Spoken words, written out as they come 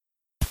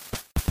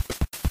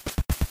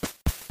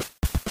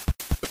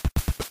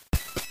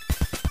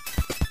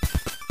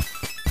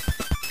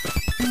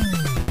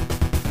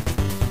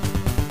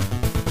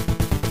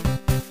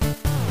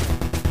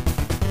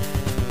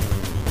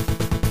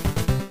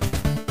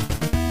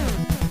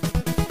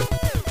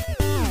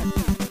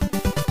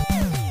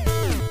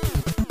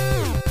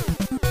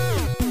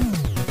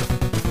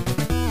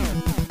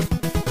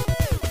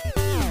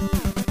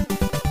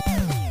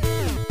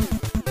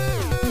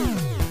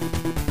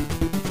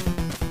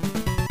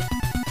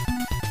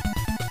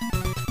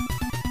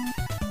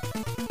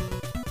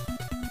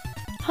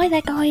Hi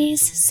there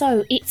guys,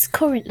 so it's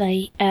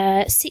currently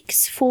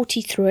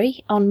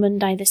 6:43 on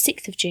Monday the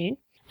 6th of June,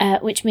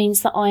 which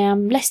means that I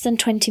am less than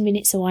 20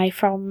 minutes away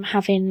from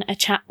having a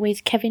chat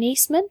with Kevin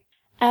Eastman.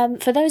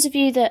 For those of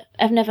you that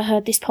have never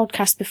heard this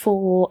podcast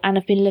before and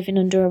have been living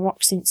under a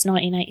rock since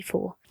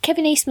 1984,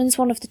 Kevin Eastman's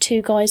one of the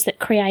two guys that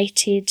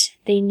created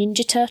the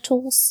Ninja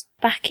Turtles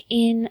back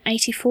in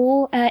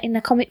 84 in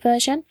the comic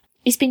version.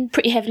 He's been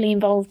pretty heavily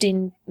involved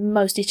in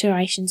most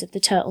iterations of the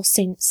Turtles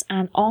since,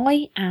 and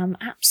I am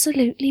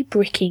absolutely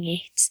bricking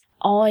it.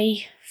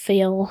 I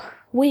feel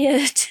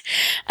weird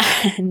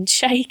and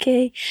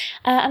shaky,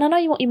 and I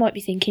know what you might be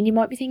thinking. You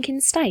might be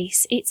thinking,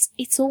 Stace,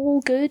 it's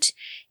all good.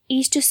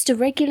 He's just a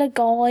regular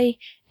guy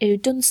who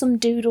done some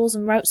doodles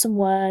and wrote some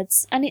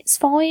words, and it's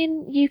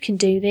fine. You can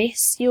do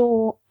this.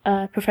 You're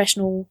a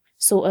professional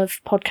sort of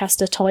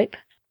podcaster type.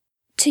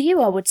 To you,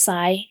 I would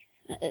say,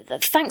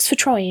 thanks for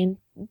trying,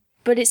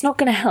 but it's not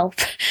going to help.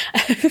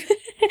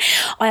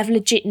 I have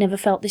legit never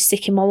felt this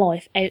sick in my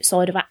life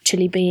outside of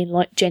actually being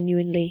like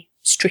genuinely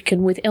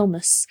stricken with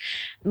illness.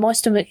 My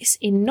stomach's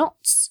in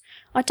knots.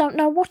 I don't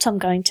know what I'm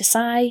going to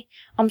say.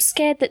 I'm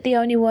scared that the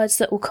only words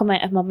that will come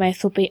out of my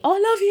mouth will be, I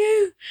love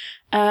you,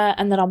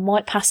 and that I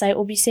might pass out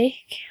or be sick.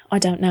 I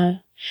don't know.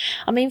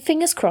 I mean,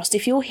 fingers crossed,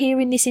 if you're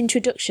hearing this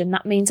introduction,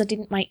 that means I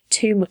didn't make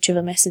too much of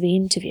a mess of the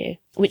interview,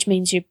 which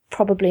means you're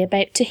probably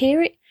about to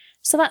hear it,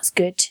 so that's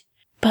good.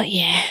 But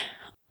yeah,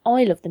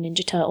 I love the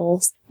Ninja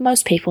Turtles.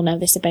 Most people know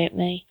this about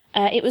me.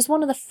 It was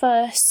one of the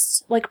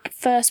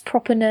first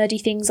proper nerdy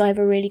things I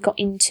ever really got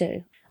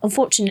into.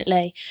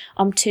 Unfortunately,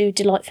 I'm too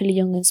delightfully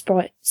young and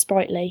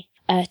sprightly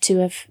to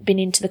have been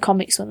into the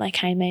comics when they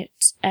came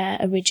out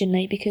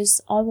originally, because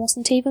I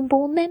wasn't even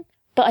born then.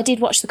 But I did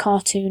watch the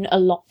cartoon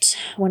a lot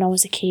when I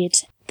was a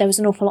kid. There was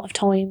an awful lot of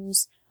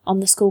times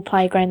on the school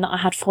playground that I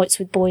had fights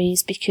with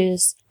boys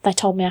because they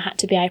told me I had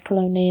to be April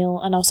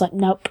O'Neil, and I was like,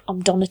 nope, I'm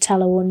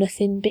Donatello or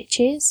nothing,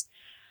 bitches.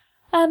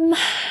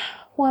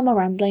 Why am I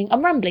rambling?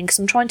 I'm rambling because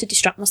I'm trying to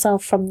distract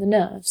myself from the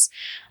nerves.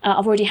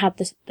 I've already had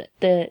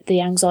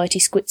the anxiety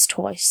squits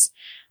twice,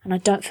 and I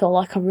don't feel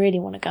like I really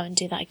want to go and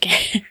do that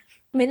again.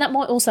 I mean, that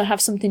might also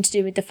have something to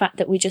do with the fact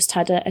that we just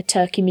had a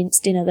turkey mince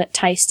dinner that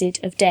tasted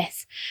of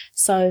death.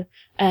 So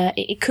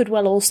it could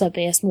well also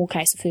be a small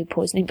case of food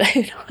poisoning, but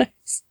who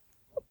knows?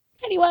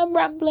 Anyway, I'm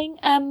rambling.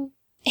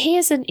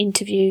 Here's an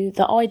interview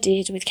that I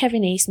did with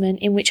Kevin Eastman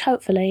in which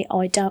hopefully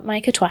I don't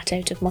make a twat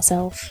out of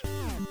myself.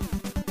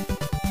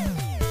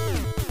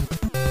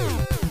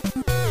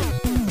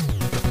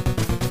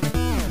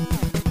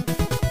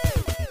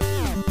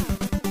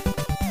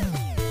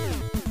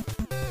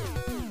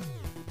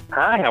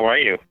 Hi, how are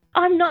you?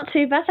 I'm not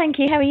too bad, thank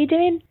you. How are you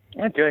doing?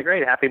 Yeah, doing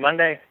great. Happy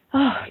Monday.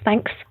 Oh,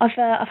 thanks. I've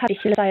had a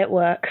ridiculous day at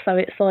work, so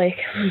it's like,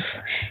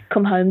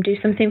 come home, do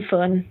something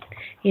fun,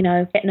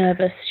 get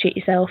nervous, shit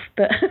yourself,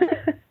 but...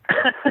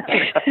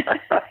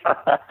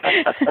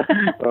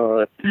 Oh,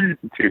 that's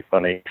too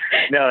funny.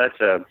 No,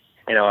 that's,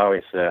 I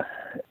always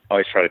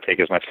try to take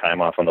as much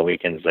time off on the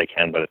weekends as I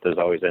can, but it does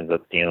always end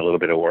up being a little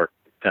bit of work.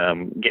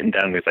 Getting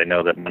done because I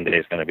know that Monday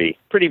is going to be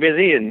pretty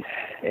busy and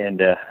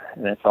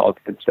that's all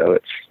good. So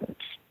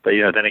but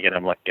then again,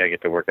 I'm lucky I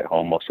get to work at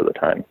home most of the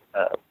time.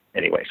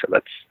 Anyway, so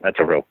that's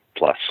a real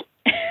plus.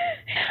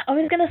 I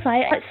was going to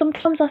say,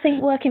 sometimes I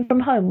think working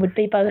from home would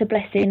be both a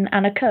blessing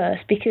and a curse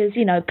because,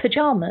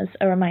 pajamas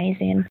are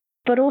amazing.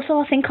 But also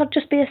I think I'd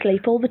just be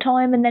asleep all the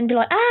time and then be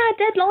like,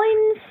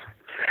 deadlines.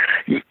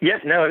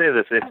 Yes, no, it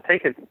is. It's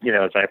taken,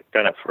 as I've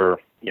done it for,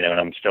 and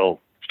I'm still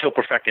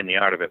perfecting the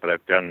art of it, but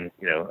I've done,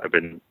 I've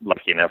been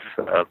lucky enough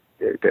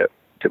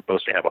to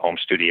mostly have a home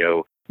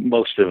studio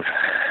most of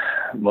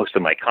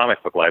my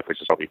comic book life,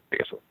 which is probably,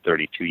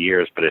 32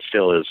 years, but it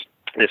still is.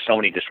 There's so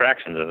many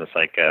distractions, and it's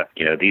like,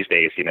 these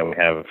days, we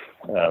have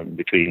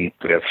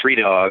we have 3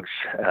 dogs,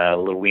 a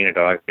little wiener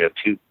dog, we have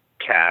 2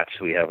 cats,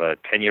 we have a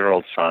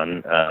 10-year-old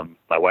son.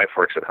 My wife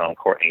works at home,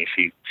 Courtney.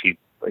 She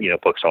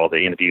books all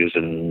the interviews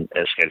and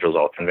schedules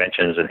all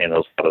conventions and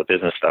handles all the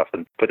business stuff.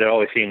 But it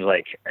always seems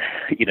like,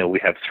 we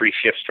have 3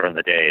 shifts during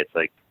the day. It's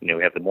like, we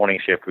have the morning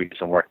shift, we get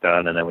some work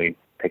done, and then we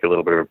take a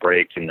little bit of a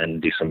break and then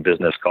do some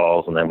business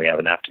calls. And then we have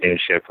an afternoon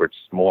shift where it's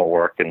more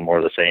work and more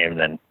of the same. And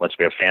then once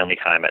we have family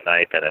time at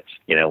night, then it's,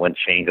 when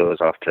Shane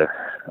goes off to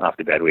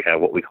bed, we have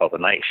what we call the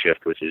night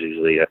shift, which is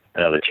usually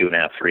another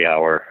 2.5, 3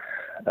 hour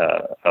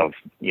of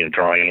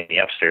drawing in the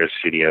upstairs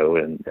studio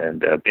and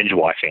binge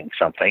watching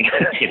something,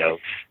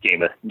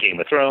 Game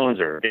of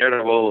Thrones or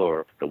Daredevil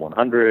or The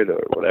 100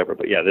 or whatever.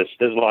 But yeah, there's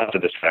lots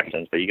of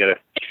distractions. But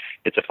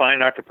it's a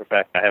fine art to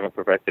perfect. I haven't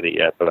perfected it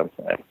yet, but I'm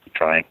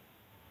trying.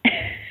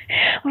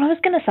 Well, I was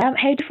going to say,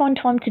 how do you find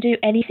time to do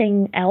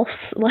anything else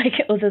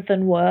other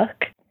than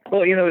work?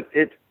 Well,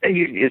 it's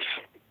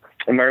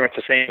very much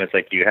the same. It's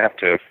like you have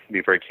to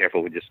be very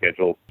careful with your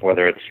schedule,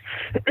 whether it's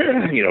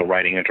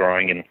writing or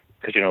drawing, and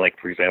because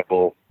for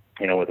example,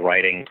 with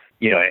writing,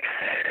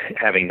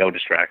 having no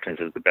distractions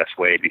is the best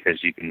way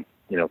because you can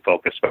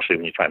focus, especially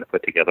when you're trying to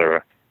put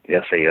together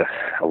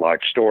a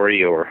large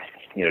story or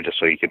just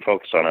so you can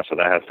focus on it. So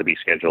that has to be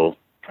scheduled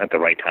at the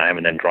right time.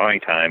 And then drawing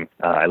time,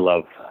 I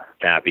love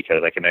that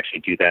because I can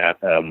actually do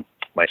that.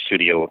 My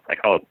studio, I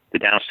call it the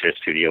downstairs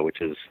studio,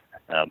 which is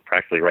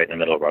practically right in the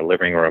middle of our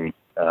living room.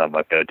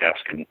 I've got a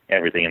desk and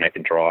everything, and I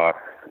can draw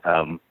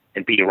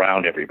and be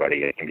around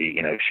everybody. It can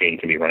be, Shane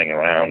can be running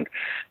around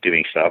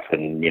doing stuff,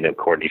 and,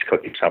 Courtney's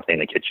cooking something in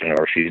the kitchen,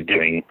 or she's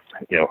doing,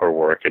 her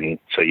work. And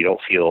so you don't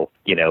feel,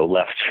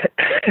 left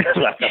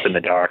up in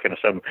the dark in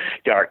some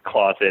dark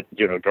closet,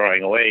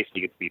 drawing away, so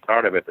you get to be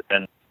part of it. But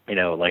then,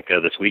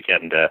 this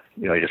weekend, I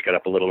just got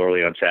up a little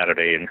early on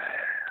Saturday and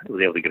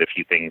was able to get a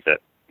few things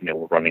that,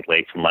 we're running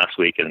late from last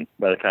week. And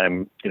by the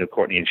time,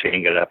 Courtney and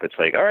Shane get up, it's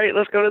like, all right,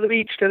 let's go to the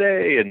beach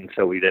today. And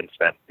so we then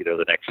spent,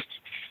 the next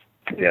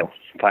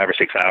 5 or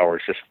 6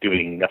 hours just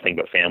doing nothing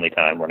but family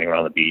time, running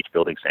around the beach,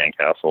 building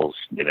sandcastles,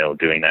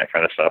 doing that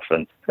kind of stuff.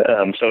 And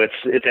so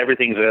it's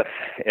everything's a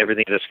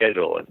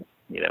schedule. And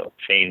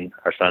Shane,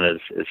 our son,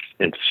 is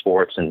into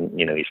sports, and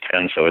he's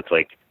 10, so it's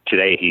like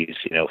today he's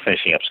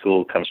finishing up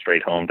school, comes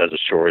straight home, does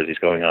his chores. He's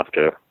going off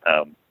to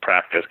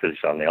practice because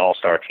he's on the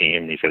all-star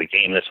team, and he's got a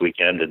game this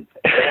weekend, and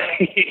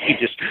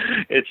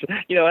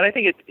and I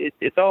think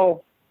it's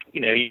all.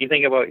 You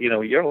think about,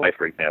 your life,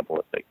 for example.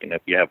 It's like,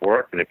 if you have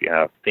work and if you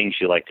have things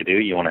you like to do,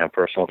 you want to have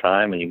personal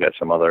time, and you've got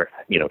some other,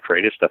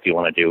 creative stuff you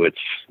want to do. It's,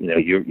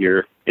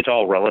 it's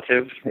all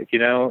relative, if you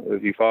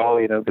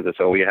follow, because it's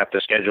you have to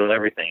schedule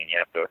everything, and you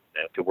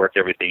have to work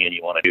everything and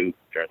you want to do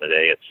during the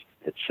day.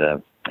 It's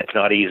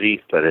not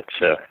easy, but it's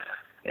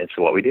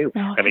what we do.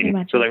 Oh,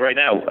 so like right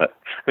now,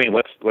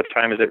 what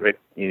time is it right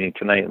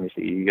tonight? Let me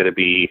see. You got to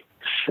be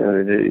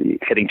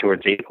heading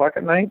towards 8 o'clock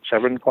at night,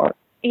 7 o'clock.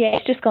 Yeah,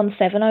 it's just gone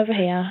 7 over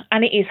here,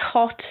 and it is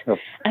hot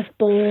as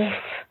balls.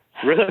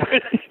 Really?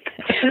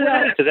 Is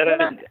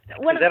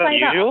that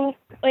unusual?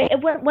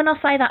 When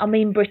I say that, I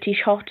mean British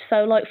hot.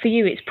 So, like for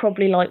you, it's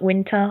probably like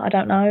winter. I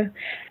don't know,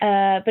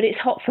 but it's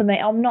hot for me.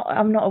 I'm not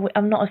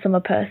a summer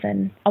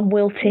person. I'm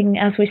wilting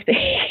as we speak.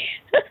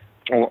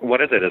 Well,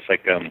 what is it? It's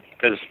like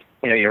because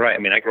you're right. I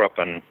mean, I grew up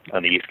on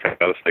the East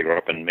Coast. I grew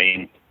up in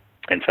Maine,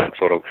 and so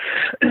sort of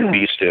we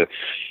used to,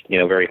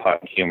 very hot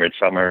and humid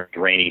summer,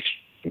 rainy,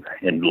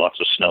 and lots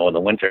of snow in the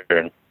winter,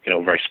 and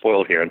very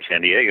spoiled here in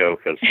San Diego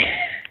because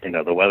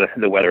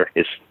the weather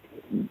is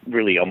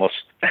really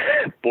almost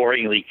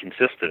boringly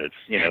consistent.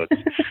 It's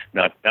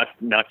not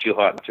too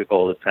hot, not too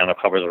cold. It kind of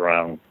hovers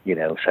around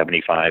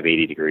 75,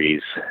 80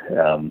 degrees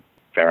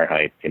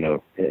Fahrenheit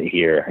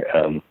here.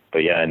 But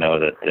yeah, I know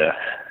that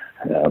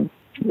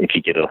if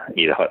you get a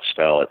hot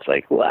spell, it's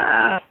like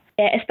wow.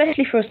 Yeah,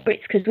 especially for us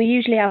Brits, because we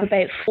usually have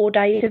about 4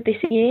 days of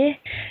this a year.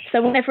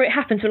 So whenever it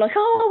happens, we're like,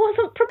 oh, I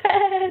wasn't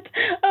prepared.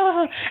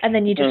 Oh. And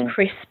then you just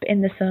crisp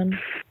in the sun.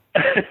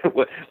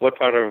 What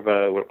part of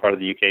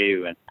the UK are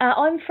you in?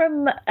 I'm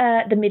from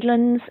the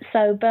Midlands,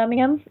 so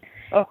Birmingham.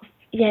 Oh.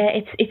 Yeah,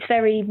 it's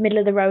very middle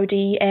of the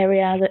roady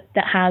area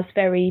that has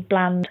very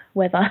bland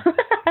weather.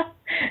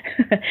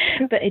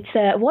 But it's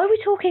why are we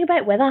talking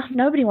about weather?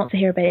 Nobody wants to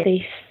hear about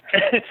this.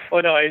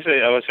 Well, no, I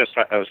was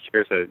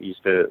curious. I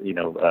used to,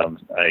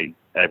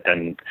 I've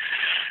done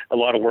a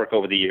lot of work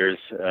over the years,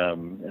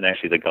 and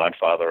actually the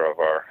godfather of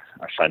our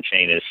son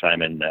Shane is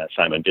Simon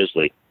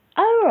Bisley.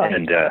 Oh, right.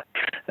 And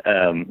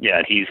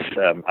he's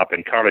up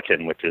in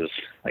Carterton, which is,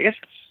 I guess,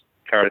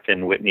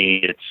 Carterton,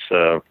 Whitney.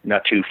 It's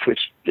not too.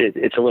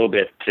 It's a little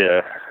bit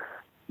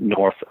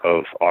north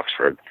of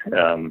Oxford,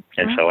 and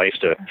so I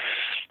used to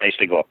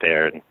go up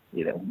there and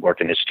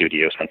work in his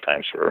studio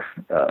sometimes for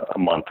a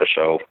month or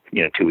so,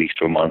 2 weeks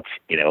to a month,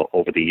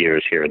 over the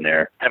years here and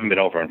there. Haven't been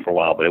over him for a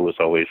while, but it was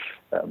always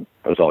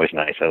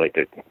nice. I like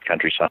the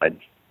countryside.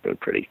 It was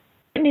pretty.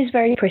 It is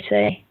very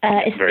pretty.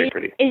 It's very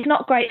pretty. It's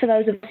not great for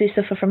those of us who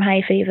suffer from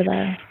hay fever,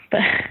 though.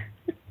 But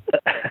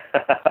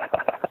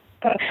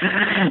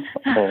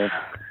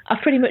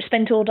I've pretty much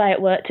spent all day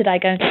at work today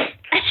going,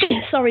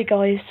 sorry,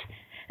 guys.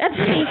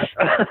 Sorry,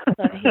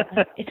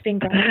 it's been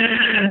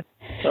great.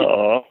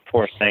 Oh,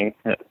 poor thing.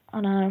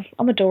 I know.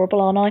 I'm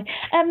adorable, aren't I?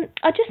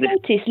 I just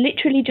noticed,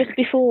 literally just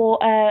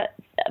before I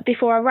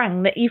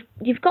rang, that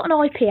you've got an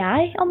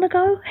IPA on the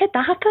go. How'd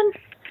that happen?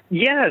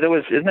 Yeah,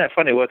 isn't that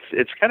funny? Well,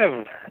 it's kind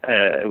of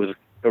it was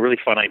a really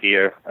fun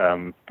idea.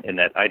 In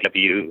that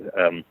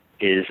IDW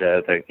is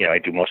I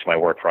do most of my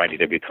work for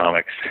IDW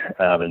Comics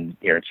and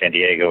here in San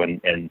Diego,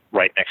 and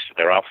right next to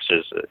their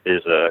offices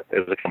is a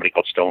company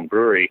called Stone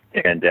Brewery,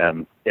 and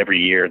every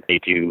year they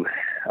do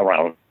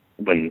around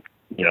when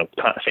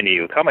San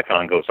Diego Comic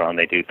Con goes on,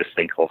 they do this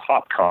thing called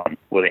HopCon,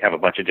 where they have a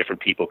bunch of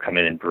different people come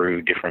in and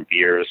brew different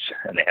beers,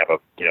 and they have a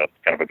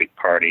kind of a big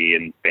party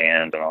and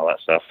band and all that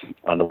stuff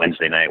on the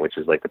Wednesday night, which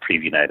is like the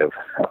preview night of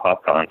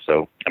HopCon.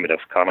 So of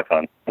Comic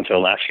Con. And so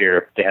last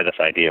year they had this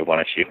idea of why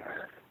don't you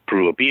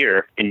brew a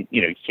beer, and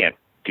you can't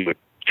do a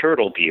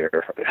turtle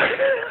beer,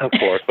 of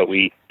course, but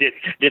we did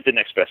the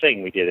next best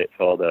thing. We did it's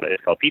called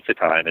Pizza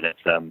Time, and it's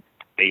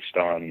based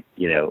on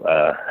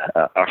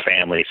our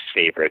family's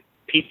favorite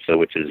pizza,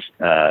 which is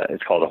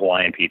it's called a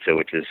Hawaiian pizza,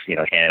 which is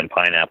ham,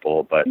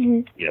 pineapple, but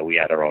we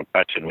add our own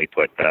touch and we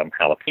put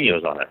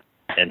jalapenos on it.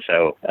 And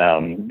so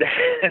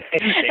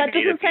that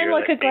doesn't sound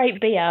like a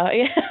great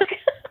beer.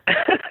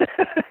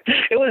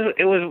 it was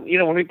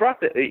when we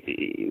brought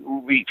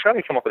we tried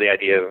to come up with the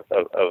idea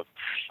of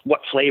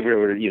what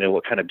flavor,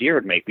 what kind of beer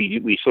would make.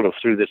 We sort of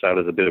threw this out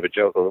as a bit of a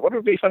joke. What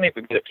would be funny if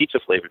we did a pizza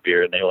flavored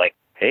beer? And they were like,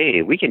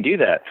 hey, we can do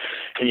that.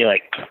 And you're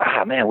like,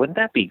 man, wouldn't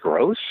that be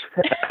gross?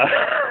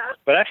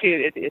 But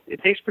actually,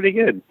 it tastes pretty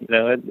good.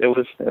 It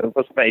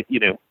was nice.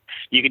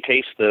 You could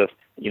taste the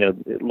a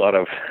lot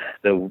of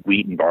the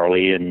wheat and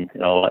barley and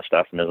all that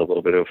stuff, and there's a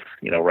little bit of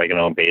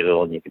oregano and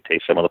basil, and you could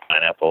taste some of the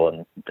pineapple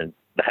and the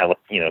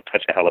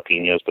touch of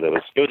jalapenos. But it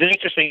was an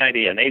interesting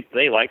idea, and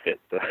they liked it.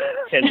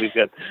 And we've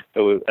got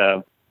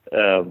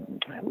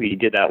we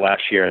did that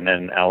last year, and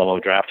then Alamo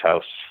Draft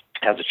House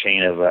has a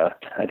chain of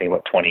I think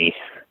about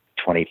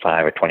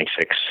 25 or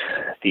 26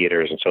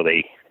 theaters, and so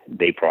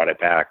they brought it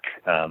back.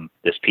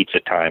 This Pizza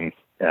Time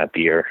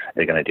beer,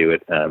 they're going to do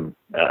it.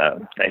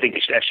 I think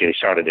they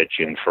started it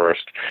June 1st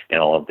in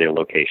all of their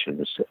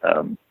locations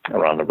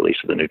around the release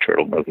of the new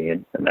Turtle movie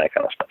and that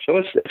kind of stuff. So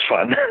it's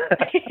fun.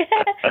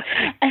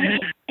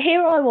 And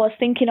here I was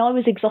thinking I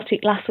was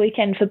exotic last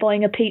weekend for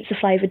buying a pizza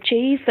flavoured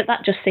cheese, but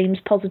that just seems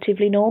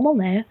positively normal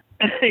now.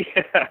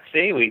 Yeah,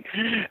 see, we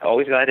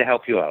always glad to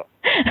help you out.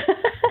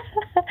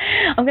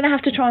 I'm going to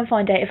have to try and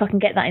find out if I can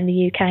get that in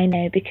the UK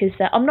now, because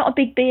I'm not a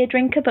big beer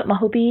drinker, but my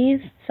hubby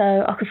is,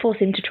 so I could force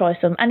him to try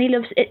some. And he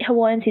loves it.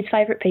 Hawaiian's his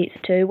favourite pizza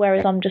too,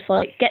 whereas I'm just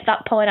like, get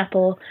that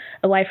pineapple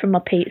away from my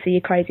pizza, you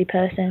crazy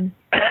person.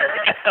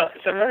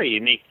 It's a very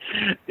unique,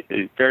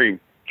 very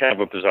kind of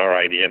a bizarre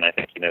idea, and I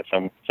think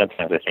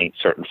sometimes I think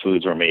certain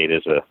foods were made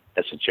as a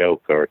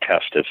joke or a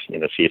test of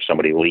see if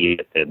somebody will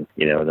eat it, and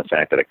the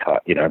fact that it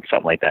caught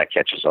something like that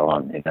catches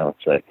on,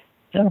 it's like,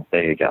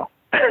 there you go.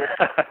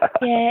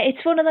 Yeah,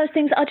 it's one of those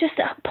things.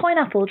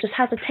 Pineapple just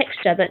has a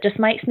texture that just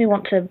makes me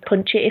want to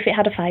punch it if it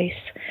had a face.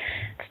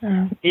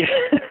 So. Yeah,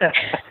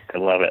 I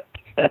love it.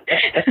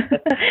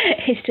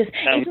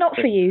 It's not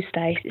for you,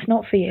 Stace. It's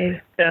not for you.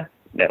 Yeah,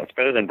 no, it's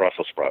better than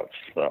Brussels sprouts.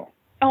 So.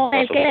 Oh,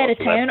 get out of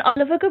town. I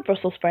love a good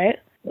Brussels sprout.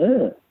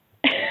 Well,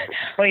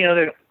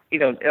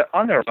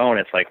 on their own,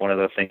 it's like one of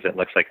those things that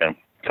looks like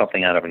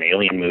something out of an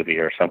alien movie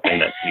or something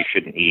that you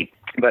shouldn't eat.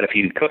 But if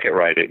you cook it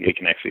right, it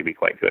can actually be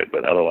quite good.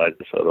 But otherwise,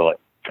 it's sort of like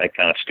I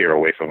kind of steer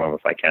away from them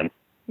if I can.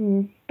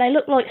 They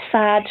look like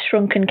sad,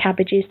 shrunken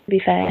cabbages, to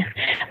be fair.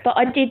 But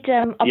I did.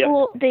 I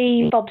bought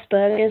the Bob's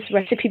Burgers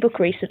recipe book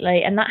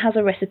recently, and that has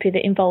a recipe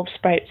that involves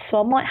sprouts. So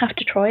I might have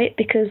to try it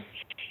because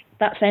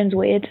that sounds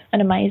weird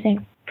and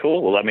amazing.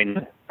 Cool. Well, I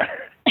mean.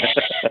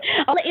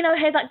 I'll let you know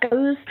how that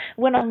goes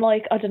when I'm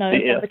like, I don't know,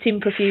 vomiting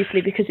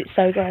profusely because it's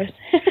so gross.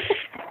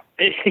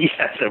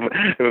 Yes,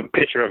 a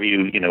picture of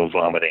you,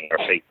 vomiting or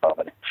fake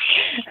vomiting.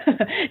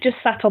 Just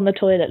sat on the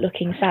toilet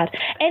looking sad.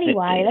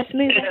 Anyway, let's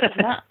move on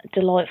from that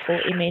delightful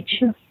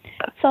image.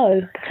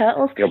 So,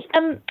 Turtles. Yep.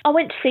 I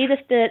went to see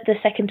the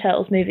second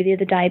Turtles movie the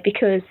other day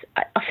because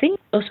I think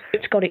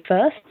it's got it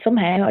first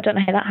somehow. I don't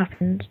know how that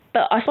happened,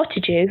 but I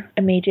spotted you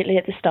immediately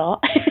at the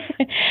start.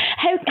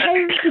 How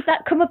did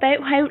that come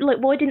about?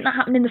 Why didn't that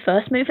happen in the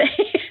first movie?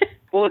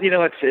 Well,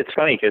 it's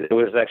funny because it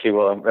was actually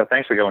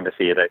thanks for going to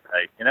see it.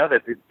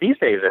 That these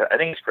days I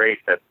think it's great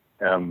that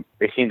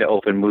they seem to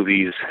open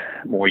movies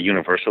more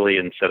universally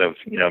instead of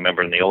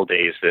remember in the old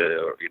days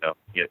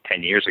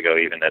 10 years ago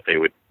even that they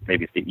would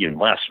maybe even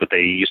less, but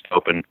they used to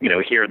open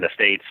here in the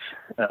States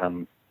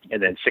and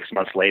then 6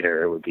 months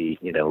later it would be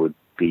in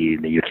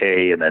the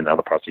UK and then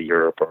other parts of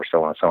Europe or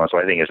so on and so on. So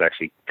I think it's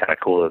actually kind of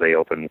cool that they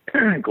open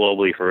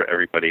globally for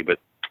everybody. But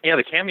yeah,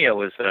 the cameo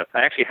was,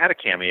 I actually had a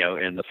cameo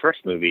in the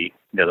first movie,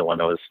 the other one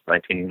that was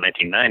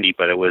 1990,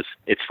 but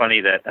it's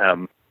funny that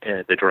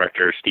the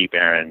director, Steve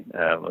Barron,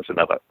 was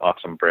another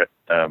awesome Brit,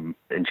 and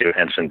Joe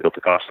Henson built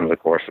the costumes, of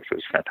course, which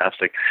was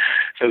fantastic.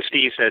 So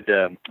Steve said,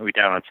 we were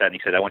down on set, and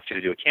he said, I want you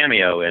to do a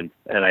cameo, and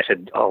I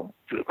said, oh,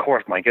 of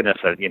course, my goodness,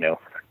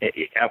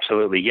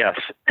 absolutely yes.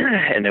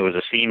 And there was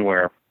a scene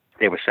where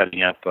they were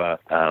setting up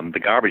the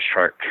garbage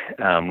truck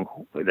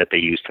that they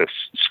used to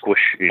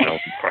squish,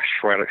 crush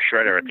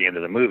shredder at the end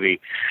of the movie.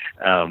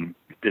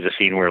 There's a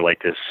scene where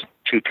there's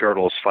two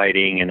turtles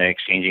fighting and they're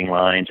exchanging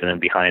lines, and then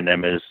behind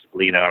them is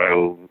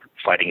Leonardo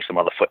fighting some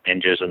other foot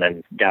ninjas, and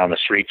then down the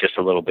street just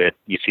a little bit,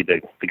 you see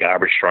the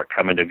garbage truck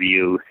come into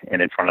view,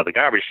 and in front of the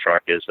garbage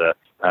truck is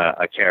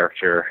a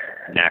character,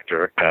 an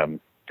actor,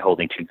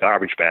 holding two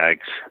garbage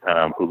bags,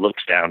 who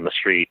looks down the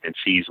street and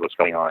sees what's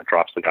going on,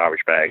 drops the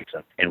garbage bags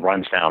and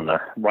runs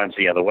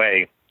the other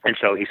way. And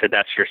so he said,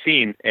 that's your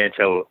scene. And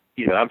so,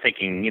 I'm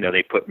thinking,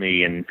 they put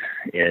me in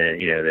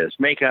there's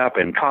makeup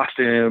and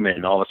costume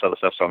and all this other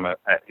stuff. So I'm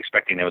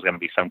expecting there was going to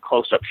be some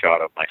close-up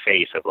shot of my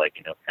face of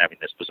having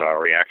this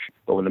bizarre reaction.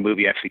 But when the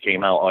movie actually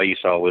came out, all you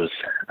saw was,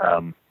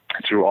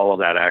 through all of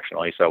that action,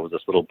 all you saw was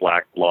this little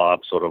black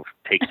blob sort of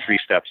take 3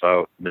 steps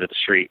out into the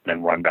street and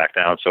then run back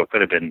down. So it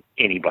could have been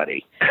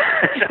anybody.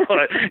 So,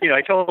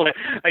 I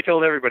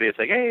told everybody, it's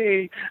like,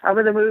 hey, I'm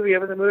in the movie.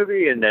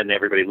 And then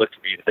everybody looked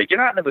at me and said, you're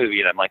not in the movie.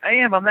 And I'm like, I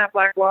am. I'm that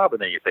black blob.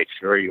 And then you say,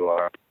 sure you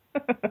are.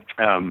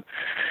 That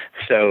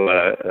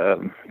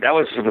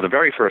was the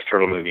very first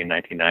Turtle movie in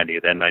 1990.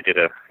 Then I did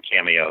a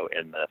cameo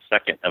in the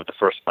second of the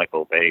first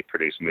Michael Bay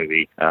produced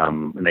movie.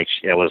 And I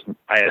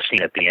had a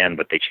scene at the end,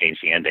 but they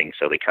changed the ending,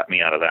 so they cut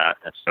me out of that.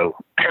 And so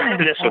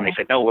this one they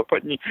said, no, we're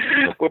putting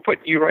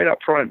you right up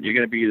front. You're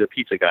going to be the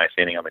pizza guy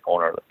standing on the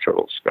corner of the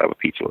Turtles, grab a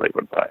pizza when they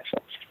went by. So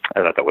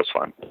I thought that was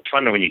fun. It's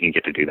fun when you can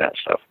get to do that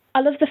stuff. I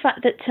love the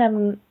fact that,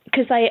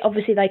 because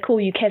they call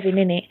you Kevin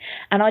in it,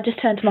 and I just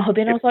turned to my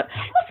hubby and I was like,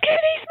 what's Kevin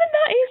Eastman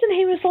that is? And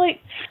he was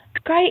like,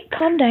 great,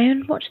 calm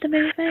down, watch the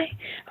movie.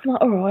 I'm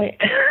like, all right.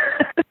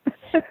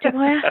 Do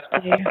I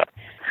have to?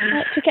 I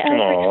like to get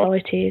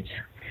overexcited.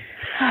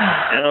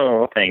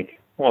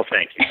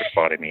 Thank you for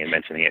spotting me and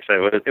mentioning it. So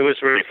it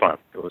was really fun.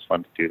 It was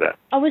fun to do that.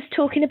 I was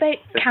talking about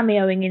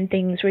cameoing in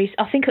things.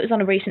 I think it was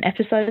on a recent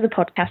episode of the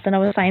podcast, and I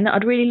was saying that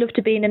I'd really love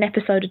to be in an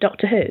episode of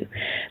Doctor Who.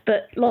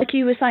 But like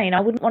you were saying,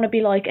 I wouldn't want to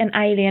be like an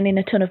alien in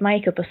a ton of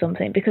makeup or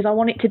something, because I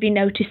want it to be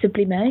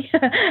noticeably me.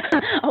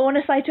 I want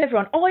to say to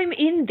everyone, I'm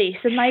in this,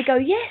 and they go,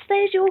 yes,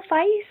 there's your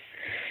face.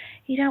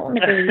 You don't want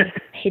to be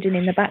hidden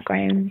in the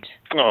background.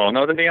 Oh,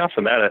 no, to be honest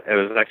with that, it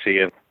was actually,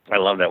 I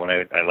love that when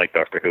I like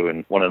Doctor Who,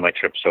 and one of my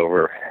trips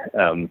over,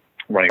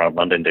 running around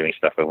London doing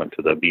stuff, I went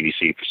to the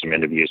BBC for some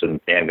interviews, and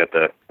they had got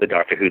the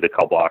Doctor Who, the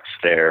call box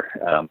there,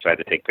 so I had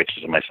to take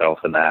pictures of myself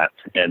and that.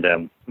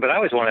 And but I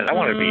always wanted to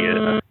be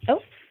oh,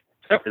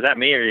 is that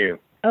me or you?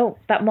 Oh,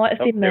 that might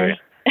have been me.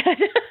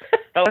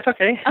 Oh, that's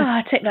okay.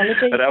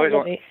 Technology. But I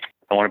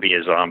want to be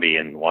a zombie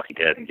in Walking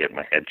Dead and get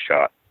my head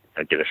shot.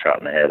 I'd get a shot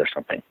in the head or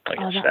something, like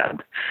a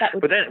stab. That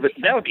would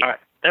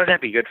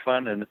be good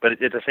fun. But at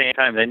the same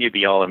time, then you'd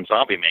be all in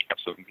zombie makeup,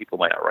 so people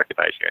might not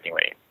recognize you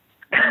anyway.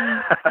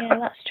 Yeah,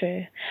 that's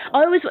true.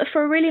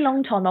 For a really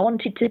long time, I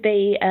wanted to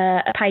be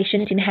a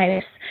patient in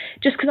house,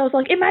 just because I was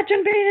like,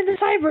 imagine being in the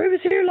same room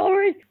as Hugh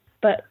Laurie.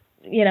 But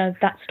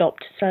that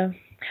stopped. So,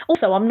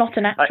 also, I'm not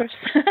an actress.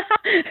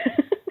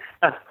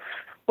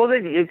 Well,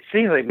 then it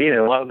seems like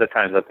a lot of the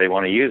times that they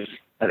want to use,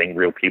 I think,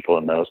 real people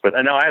in those. But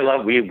I know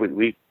we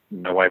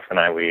my wife and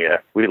I, we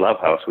love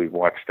House. We've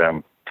watched all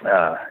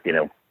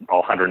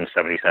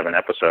 177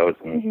 episodes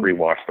and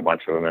rewatched a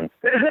bunch of them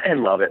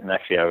and love it. And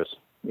actually, I was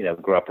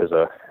grew up as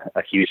a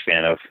huge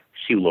fan of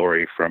Hugh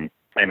Laurie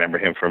I remember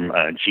him from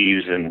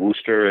Jeeves and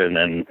Wooster, and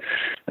then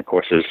of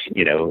course in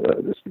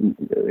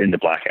the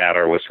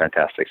Blackadder was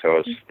fantastic. So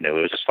it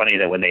was just funny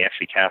that when they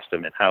actually cast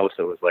him in House,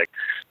 it was like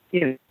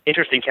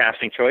interesting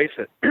casting choice.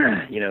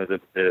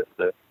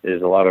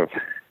 There's a lot of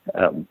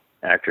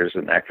actors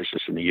and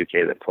actresses in the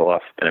UK that pull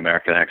off an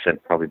American accent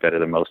probably better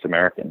than most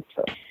Americans.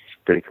 So it's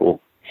pretty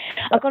cool.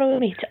 I've got to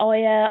admit,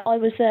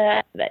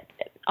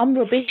 I'm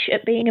rubbish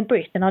at being a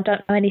Brit, and I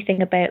don't know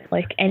anything about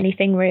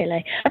anything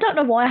really. I don't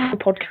know why I have a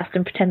podcast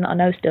and pretend that I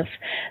know stuff.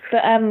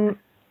 But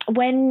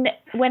when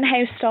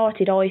House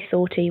started, I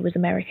thought he was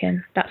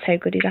American. That's how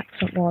good his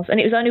accent was. And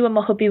it was only when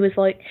my hubby was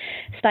like,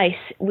 Stace,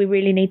 we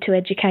really need to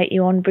educate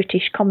you on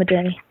British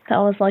comedy, that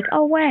I was like,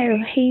 oh wow,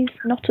 he's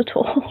not at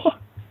all.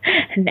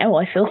 And now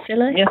I feel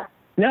silly. Yeah.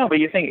 No, but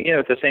you think,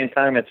 at the same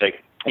time, it's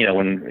like,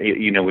 when,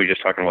 we were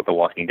just talking about The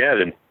Walking Dead,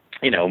 and,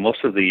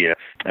 most of the,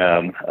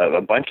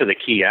 a bunch of the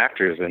key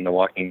actors in The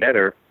Walking Dead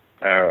are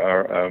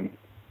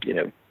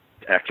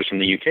actors from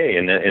the UK.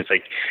 And it's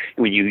like,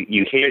 when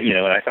you hear,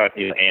 and I thought,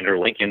 Andrew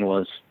Lincoln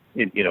was,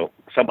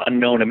 some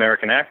unknown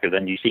American actor,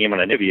 then you see him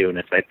on an interview, and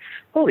it's like,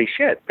 holy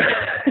shit.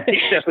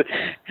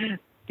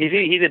 He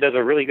either does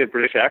a really good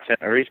British accent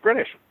or he's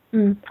British.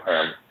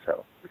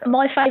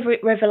 My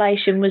favourite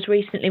revelation was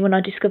recently when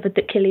I discovered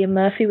that Cillian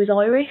Murphy was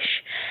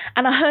Irish,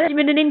 and I heard him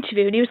in an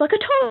interview, and he was like, a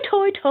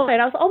toy,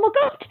 and I was like, oh my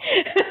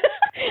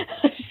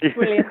God.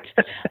 Brilliant.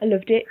 I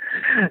loved it.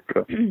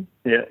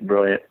 Yeah,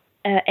 brilliant.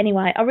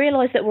 Anyway, I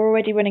realised that we're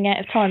already running out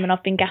of time, and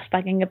I've been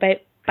gasbagging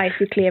about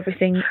basically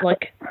everything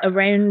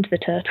around the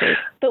turtle.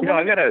 But no,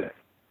 I've got to...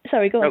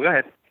 Sorry, go on. No, go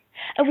ahead.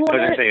 I was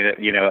going to say that,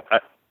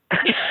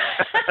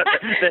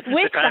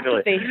 We're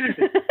crafty.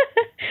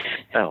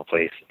 Oh,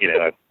 please.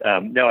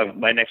 No,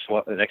 my next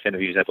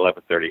interview is at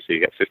 11:30, so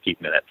you got 15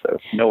 minutes. So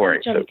no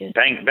worries. So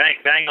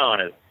bang on,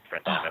 as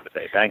French would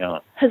say. Bang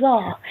on.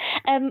 Huzzah!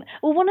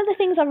 Well, one of the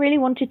things I really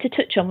wanted to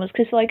touch on was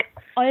because,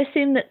 I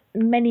assume that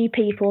many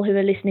people who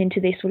are listening to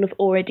this will have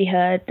already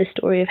heard the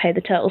story of how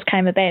the Turtles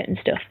came about and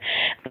stuff.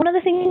 One of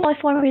the things I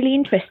find really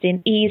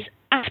interesting is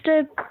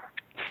after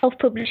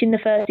self-publishing the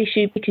first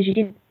issue, because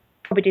you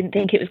probably didn't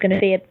think it was going to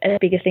be a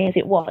bigger thing as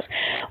it was.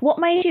 What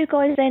made you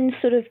guys then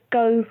sort of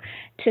go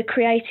to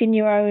creating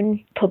your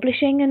own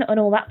publishing and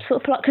all that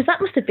sort of plot? Because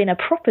that must have been a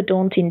proper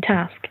daunting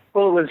task.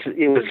 Well,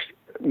 it was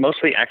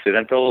mostly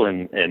accidental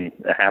and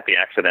a happy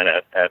accident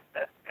at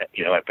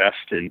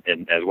best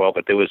and as well.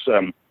 But there was,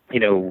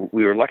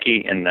 we were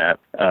lucky in that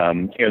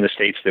here in the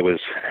States there was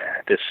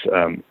this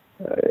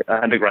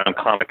underground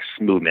comics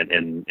movement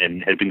and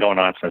had been going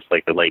on since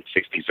the late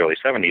 60s, early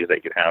 70s. They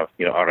could have,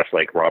 artists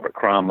like Robert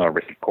Crumb or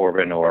Richard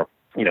Corbin or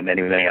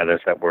many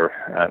others that were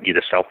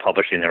either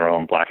self-publishing their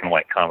own black and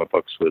white comic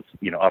books with,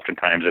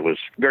 oftentimes it was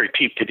very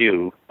cheap to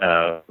do,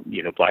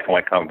 black and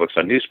white comic books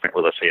on newsprint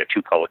with, let's say, a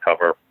 2-color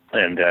cover.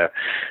 And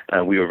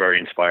we were very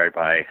inspired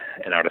by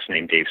an artist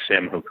named Dave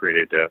Sim, who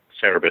created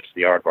Cerebus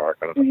the Aardvark.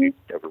 I don't know if you've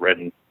ever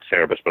read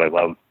Cerebus, but I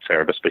love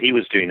Cerebus. But he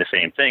was doing the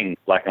same thing,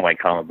 black and white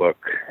comic book,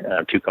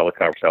 2-color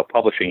cover,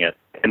 self-publishing it.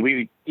 And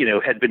we,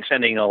 had been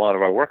sending a lot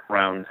of our work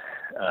around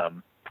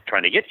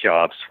trying to get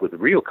jobs with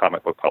real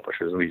comic book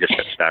publishers. We just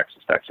got stacks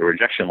and stacks of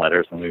rejection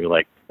letters, and we were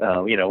like,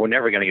 we're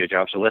never going to get a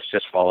job, so let's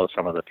just follow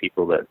some of the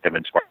people that have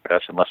inspired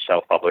us, and let's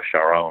self-publish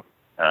our own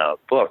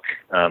book.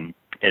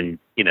 And,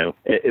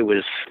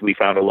 we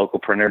found a local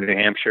printer in New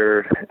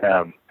Hampshire,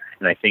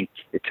 and I think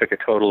it took a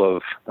total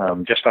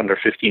of just under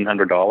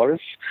 $1,500.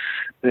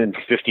 And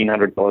for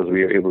 $1,500,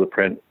 we were able to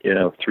print,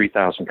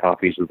 3,000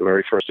 copies of the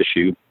very first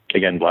issue,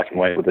 again, black and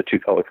white with a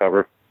 2-color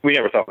cover. We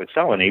never thought we'd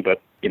sell any,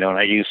 but, and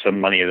I used some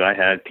money that I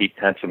had. Pete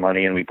had some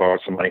money, and we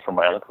borrowed some money from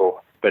my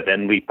uncle. But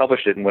then we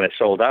published it, and when it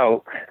sold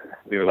out,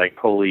 we were like,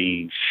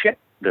 holy shit,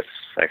 this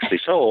actually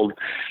sold.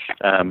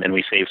 And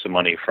we saved some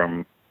money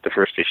from the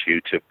first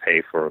issue to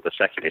pay for the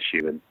second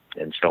issue,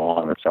 and so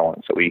on and so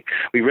on. So we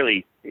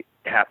really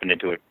happened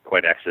into it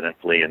quite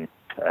accidentally, and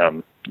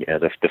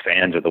the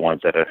fans are the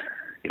ones that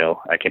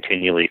I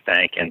continually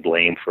thank and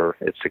blame for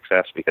its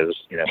success, because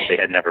if they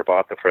had never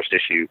bought the first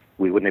issue,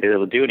 we wouldn't have been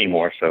able to do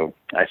anymore. So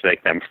I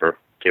thank them for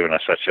giving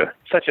us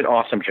such an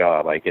awesome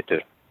job. I get to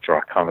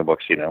draw comic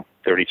books.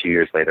 32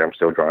 years later, I'm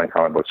still drawing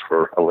comic books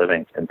for a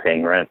living and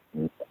paying rent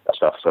and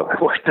stuff. So it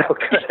worked out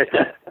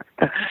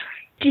good.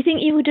 Do you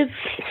think you would have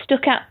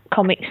stuck at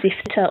comics if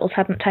the Turtles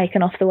hadn't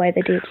taken off the way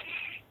they did?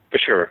 For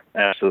sure,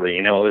 absolutely.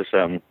 It was,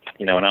 when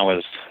I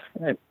was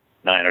 9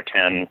 or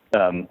 10,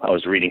 I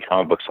was reading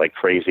comic books like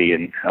crazy,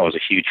 and I was a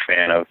huge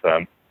fan of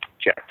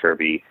Jack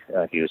Kirby.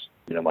 He was,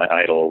 my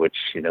idol, which,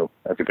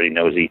 everybody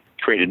knows he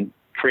created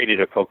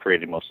or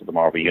co-created most of the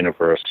Marvel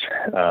Universe.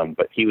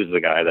 But he was the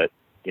guy that,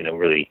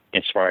 really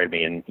inspired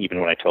me. And even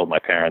when I told my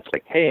parents,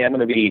 like, hey, I'm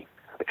going to be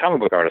a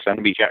comic book artist, I'm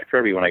going to be Jack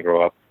Kirby when I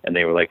grow up, and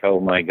they were like, oh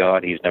my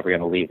God, he's never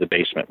going to leave the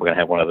basement. We're going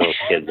to have one of those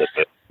kids that's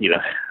a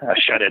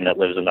shut-in that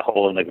lives in the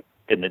hole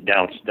in the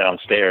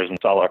downstairs, and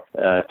Saul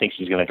thinks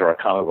he's going to draw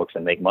comic books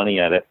and make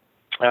money at it.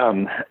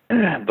 Yeah,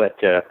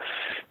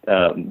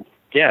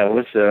 it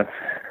was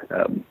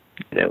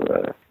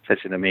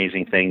such an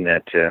amazing thing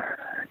that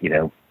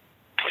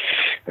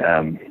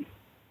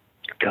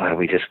God,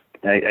 we just.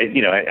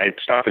 I'm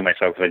stopping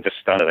myself because I just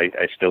stunned it.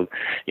 I still,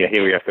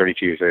 here we are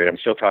 32 years later. I'm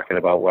still talking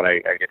about what I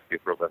get to do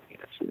for a living.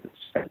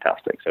 It's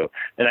fantastic. So,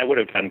 and I would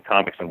have done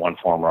comics in one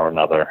form or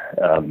another.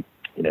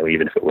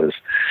 Even if it was,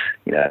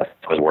 if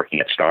I was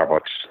working at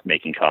Starbucks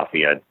making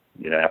coffee,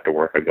 after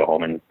work I'd go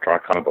home and draw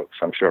comic books,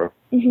 I'm sure.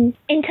 Mm-hmm.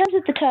 In terms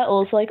of the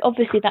Turtles,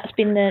 obviously that's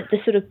been the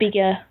sort of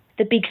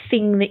the big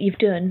thing that you've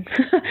done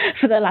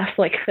for the last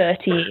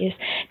 30 years.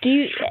 Do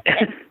you,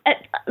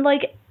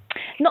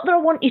 not that I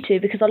want you to,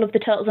 because I love the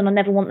Turtles and I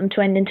never want them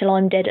to end until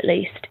I'm dead, at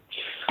least.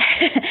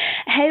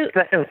 How?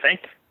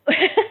 Thank you.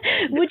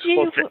 Would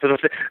you?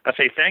 I'll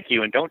say thank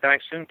you and don't die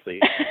soon,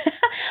 please.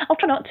 I'll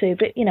try not to,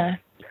 but you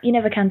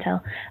never can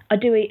tell. I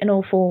do eat an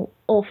awful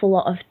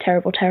lot of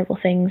terrible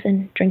things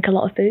and drink a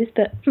lot of booze,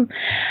 but you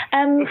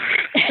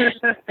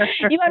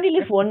only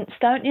live once,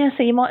 don't you?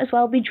 So you might as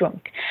well be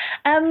drunk.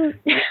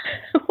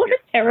 What a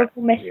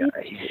terrible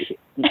message.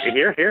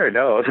 Here,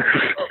 no.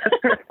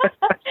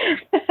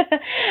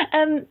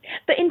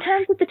 But in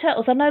terms of the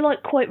Turtles, I know,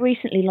 quite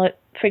recently,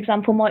 for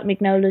example, Mike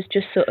Mignola's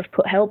just sort of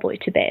put Hellboy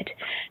to bed.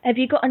 Have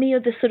you got any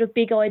other sort of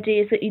big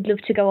ideas that you'd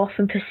love to go off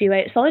and pursue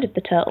outside of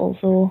the Turtles,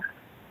 or?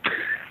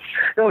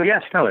 Oh,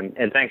 yes, no, and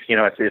thanks.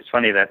 It's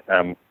funny that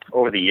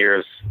over the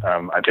years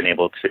I've been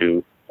able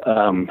to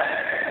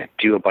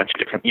do a bunch of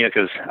different,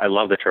 because I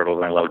love the Turtles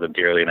and I love them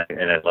dearly, and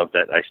I love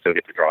that I still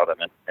get to draw them,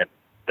 and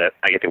that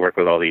I get to work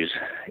with all these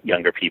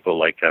younger people.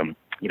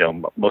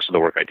 Most of the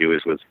work I do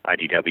is with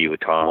IDW, with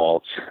Tom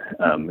Waltz,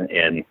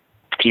 and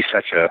he's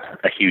such a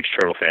huge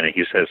Turtle fan, and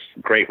he's a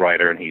great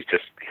writer, and he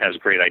just has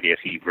great ideas.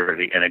 He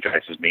really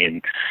energizes me,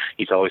 and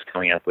he's always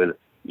coming up with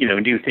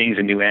new things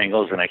and new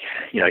angles, and I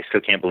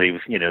still can't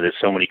believe, there's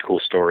so many cool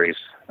stories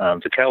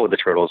to tell with the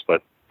Turtles.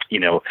 But,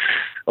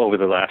 over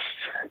the last,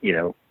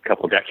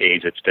 couple of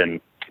decades, it's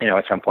been,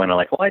 at some point I'm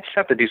like, well, I just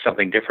have to do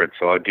something different.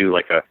 So I'll do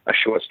a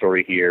short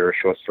story here, a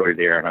short story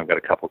there, and I've got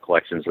a couple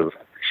collections of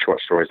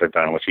short stories I've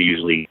done, which are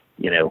usually,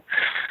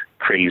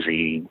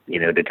 crazy,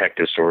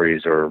 detective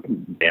stories or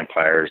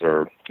vampires,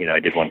 or, I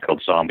did one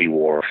called Zombie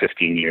War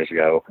 15 years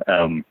ago.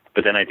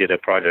 But then I did a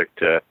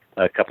project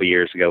a couple of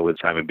years ago with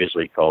Simon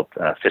Bisley called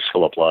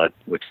Fistful of Blood,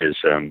 which is,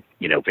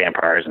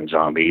 vampires and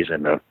zombies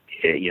and the,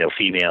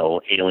 female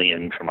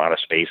alien from outer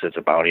space that's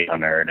a bounty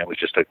hunter. And it was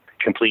just a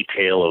complete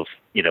tale of,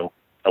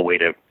 a way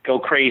to go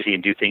crazy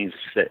and do things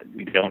that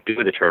we don't do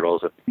with the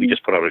Turtles. We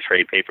just put out a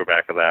trade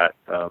paperback of that.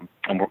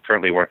 I'm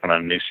currently working on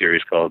a new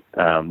series called,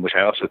 which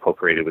I also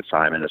co-created with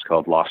Simon. It's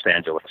called Lost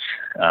Angeles,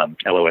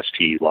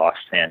 LOST, Lost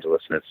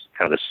Angeles. And it's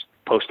kind of this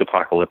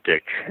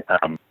post-apocalyptic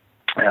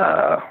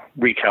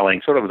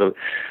retelling it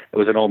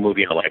was an old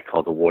movie I liked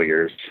called The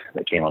Warriors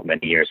that came out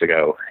many years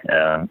ago.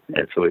 And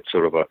so it's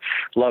sort of a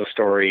love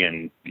story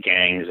and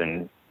gangs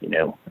and,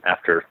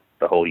 after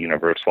the whole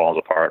universe falls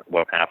apart,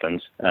 what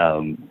happens.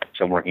 So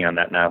I'm working on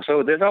that now.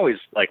 So there's always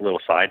like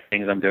little side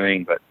things I'm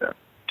doing, but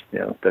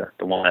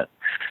the one that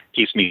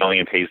keeps me going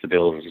and pays the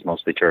bills is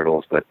mostly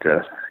Turtles. But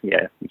you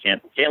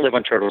can't live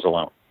on Turtles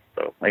alone.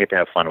 So I get to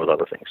have fun with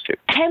other things too.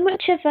 How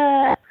much of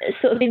a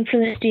sort of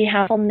influence do you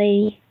have on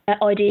the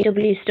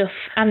IDW stuff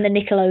and the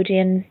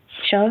Nickelodeon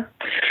show?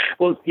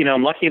 Well,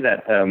 I'm lucky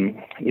that,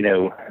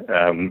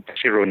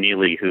 Shiro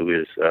Neely, who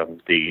is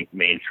the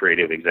main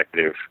creative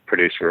executive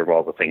producer of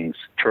all the things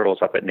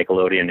Turtles up at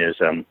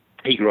Nickelodeon,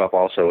 he grew up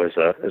also as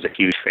a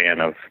huge fan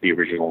of the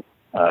original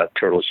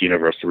Turtles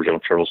universe, the original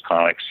Turtles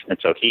comics. And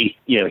so he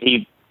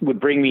would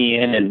bring me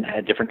in and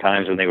at different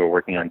times when they were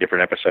working on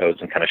different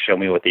episodes and kind of show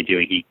me what they do.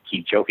 He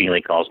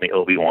jokingly calls me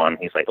Obi-Wan.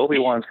 He's like,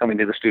 Obi-Wan's coming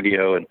to the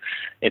studio. And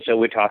so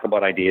we talk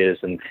about ideas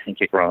and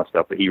kick around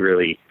stuff, but he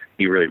really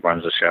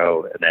runs the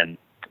show. And then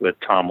with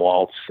Tom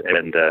Waltz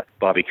and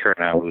Bobby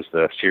Curnow, who's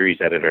the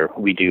series editor,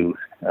 we do,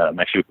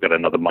 actually we've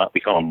got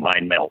we call them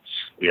Mind Melts.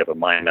 We have a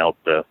Mind Melt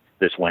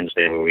this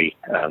Wednesday where we,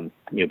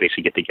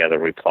 basically get together,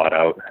 we plot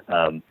out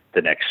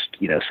the next,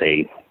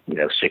 say,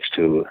 6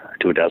 to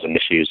a dozen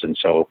issues. And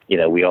so,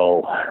 we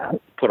all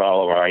put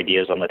all of our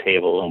ideas on the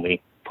table and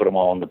we put them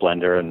all in the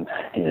blender and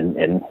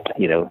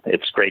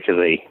it's great because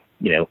they,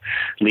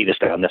 lead us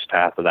down this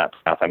path or that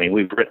path. I mean,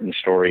 we've written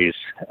stories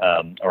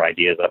or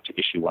ideas up to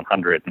issue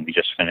 100 and we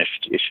just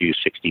finished issue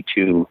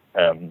 62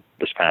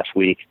 this past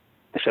week.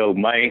 So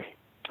I've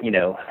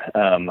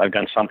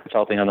done some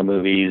consulting on the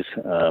movies,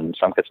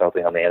 some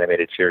consulting on the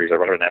animated series. I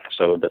wrote an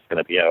episode that's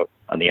going to be out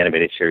on the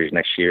animated series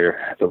next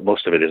year, but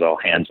most of it is all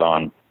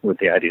hands-on with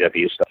the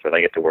IDW stuff that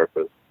I get to work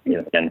with.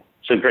 And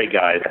some great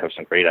guys have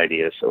some great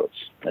ideas, so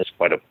it's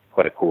quite a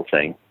cool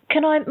thing.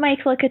 Can I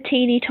make like a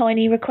teeny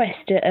tiny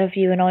request of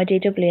you and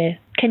IDW?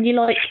 Can you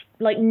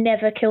like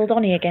never kill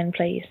Donnie again,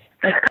 please?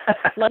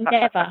 Like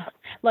never.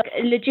 Like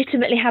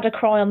legitimately had a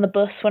cry on the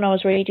bus when I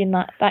was reading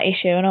that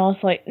issue, and I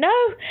was like, no,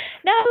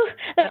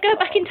 let's go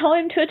back in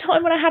time to a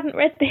time when I hadn't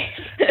read this.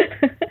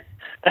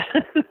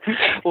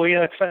 Well,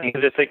 it's funny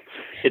because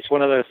it's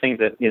one of those things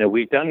that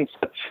we've done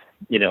such,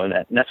 and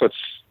that's what's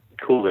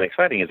cool and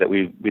exciting is that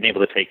we've been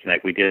able to take,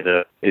 like we did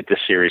this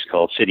series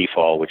called City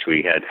Fall, which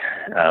we had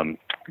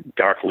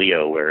Dark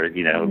Leo, where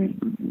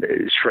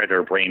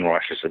Shredder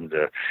brainwashes him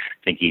to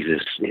think he's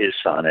his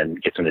son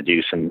and gets him to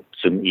do some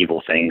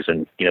evil things,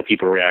 and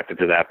people reacted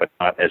to that, but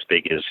not as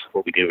big as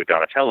what we did with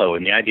Donatello.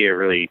 And the idea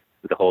really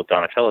with the whole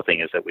Donatello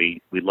thing is that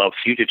we love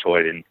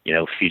Fugitoid, and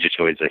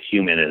Fugitoid's a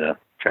human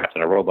trapped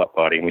in a robot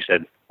body, and we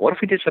said, what if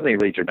we did something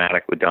really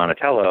dramatic with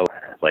Donatello,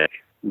 like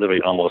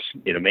literally almost,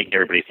 making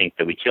everybody think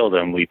that we killed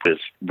him. We put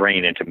his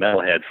brain into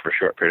Metalhead for a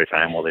short period of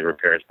time while they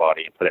repair his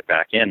body and put it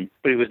back in.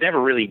 But he was never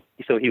really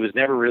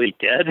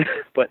dead.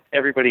 But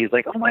everybody's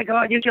like, oh my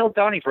God, you killed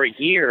Donnie for a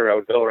year. I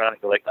would go around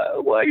and go like, oh,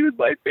 why he was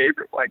my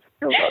favorite? Why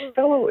killed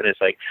Donatello? And it's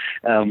like,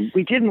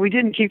 we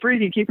didn't keep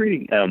reading.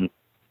 It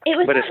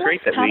was but it's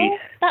great that panel,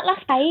 that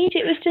last page,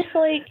 it was just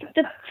like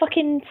the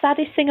fucking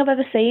saddest thing I've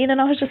ever seen.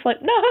 And I was just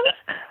like, no,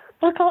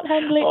 I can't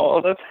handle it.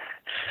 Oh,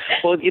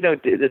 well,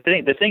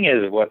 the thing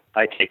is, what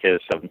I take as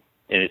and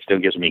it still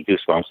gives me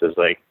goosebumps is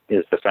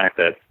the fact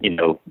that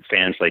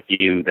fans like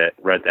you that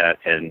read that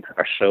and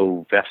are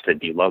so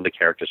vested, you love the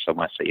characters so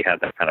much that you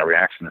have that kind of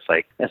reaction.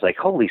 It's like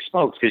holy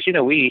smokes, because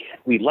we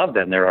love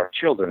them. They're our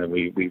children, and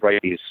we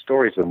write these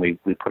stories and we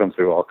put them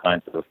through all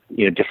kinds of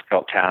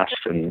difficult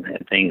tasks and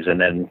things, and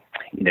then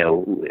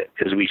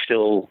because we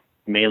still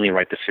mainly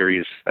write the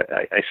series.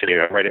 I sit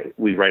here,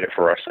 we write it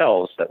for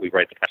ourselves, that we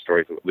write the kind of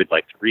stories that we'd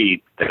like to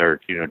read that are,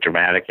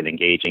 dramatic and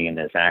engaging and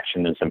there's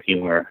action and some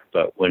humor.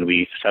 But when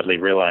we suddenly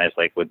realize,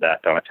 like with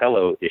that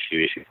Donatello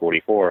issue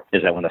 44,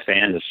 is that when the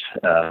fans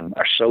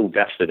are so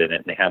vested in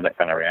it and they have that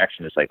kind of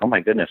reaction, it's like, oh my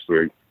goodness,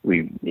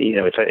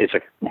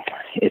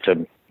 it's a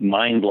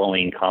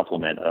mind-blowing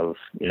compliment of,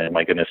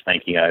 my goodness,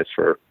 thank you guys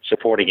for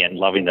supporting it and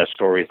loving the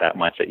stories that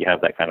much that you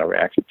have that kind of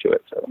reaction to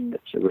it. So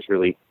it was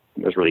really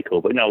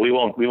cool. But no, we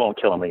won't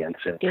kill him again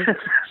soon. Good.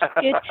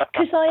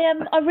 Because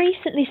I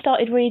recently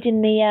started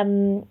reading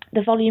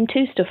the volume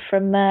 2 stuff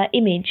from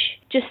Image,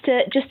 just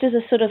as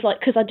a sort of like,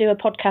 because I do a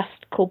podcast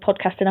called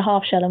Podcast in a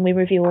Half Shell and we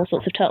review all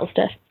sorts of turtle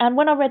stuff. And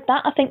when I read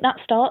that, I think that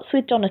starts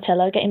with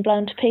Donatello getting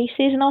blown to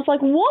pieces, and I was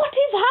like, what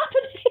is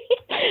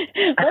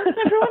happening? Why does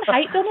everyone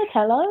hate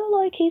Donatello?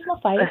 Like, he's my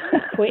favourite.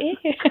 Quit.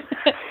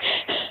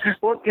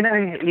 Well,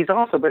 he's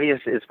also, but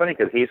it's funny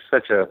because he's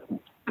such a,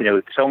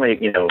 so many,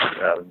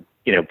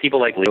 people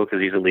like Leo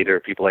because he's a leader,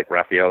 people like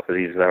Raphael because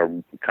he's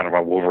kind of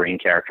a Wolverine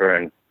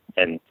character,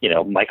 and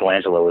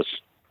Michelangelo is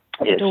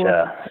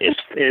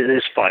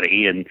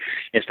funny and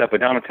stuff. But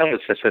Donatello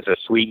is such a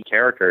sweet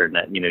character, and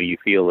that you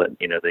feel that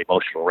the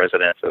emotional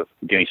resonance of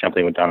doing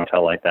something with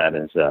Donatello like that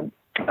is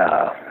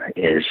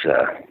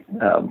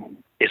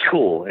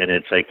cool, and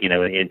it's like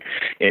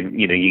and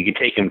you can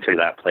take him to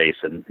that place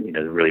and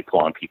really pull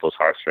on people's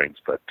heartstrings.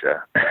 But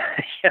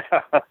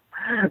yeah.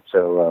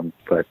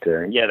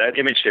 Yeah, that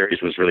image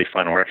series was really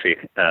fun. We're actually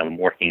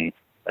working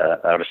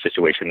out a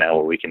situation now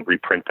where we can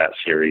reprint that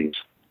series.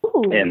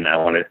 Ooh. And I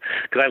want to,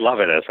 because I love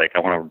it. It's like I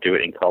want to do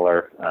it in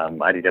color.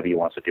 IDW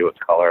wants to do it in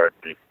color.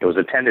 It was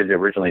intended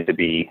originally to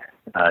be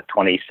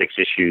 26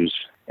 issues,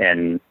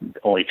 and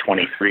only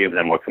 23 of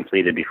them were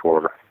completed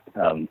before.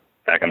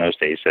 Back in those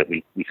days, that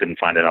we couldn't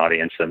find an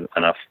audience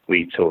enough. So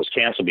it was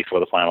canceled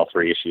before the final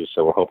 3 issues.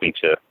 So we're hoping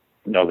to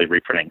not only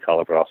reprint it in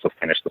color, but also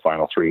finish the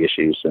final 3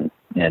 issues and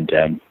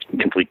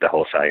complete the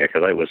whole saga,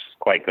 because it was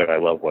quite good. I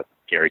love what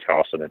Gary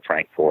Carlson and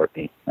Frank Ford,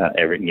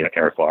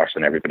 Eric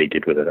Larson, everybody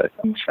did with it. I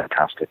thought it was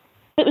fantastic.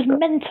 It was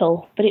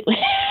mental, but it was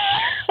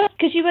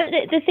because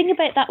the thing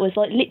about that was,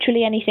 like,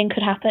 literally anything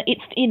could happen.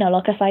 It's,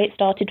 like I say, it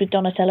started with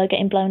Donatello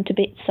getting blown to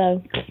bits,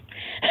 so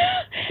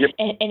yep.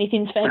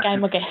 Anything's fair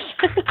game, I guess.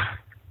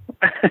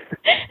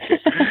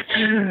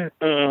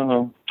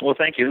 Well,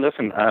 thank you.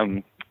 Listen,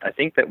 I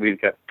think that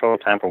we've got total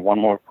time for one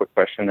more quick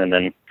question, and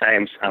then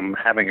I'm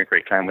having a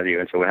great time with you,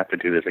 and so we'll have to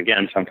do this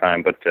again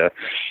sometime. But I'm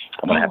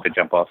going to have to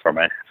jump off for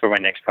my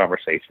next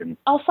conversation.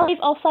 I'll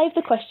save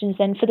the questions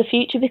then for the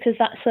future, because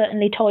that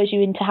certainly ties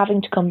you into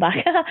having to come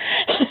back. But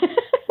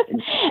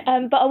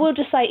I will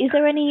just say, is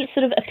there any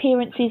sort of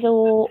appearances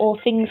or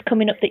things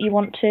coming up that you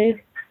want to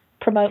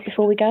promote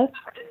before we go?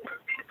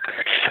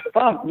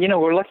 Well,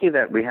 we're lucky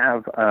that we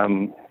have,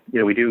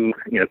 we do,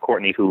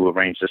 Courtney, who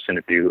arranged this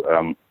interview,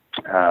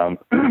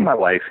 my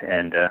wife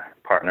and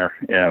partner,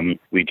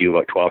 we do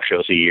about 12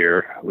 shows a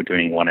year. We're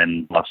doing one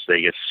in Las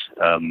Vegas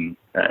in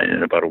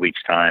about a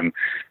week's time.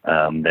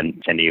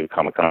 Then San Diego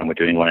Comic-Con, we're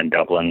doing one in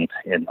Dublin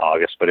in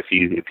August. But if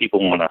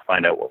people want to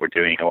find out what we're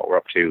doing and what we're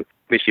up to,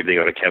 basically they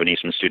go to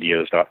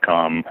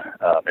KevinEastmanStudios.com.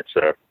 It's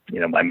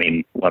my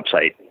main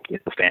website,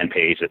 fan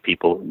page that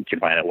people can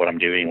find out what I'm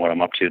doing, what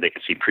I'm up to. They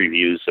can see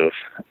previews of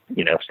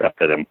stuff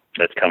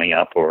that's coming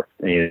up, or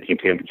you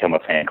can become a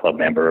fan club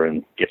member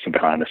and get some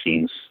behind the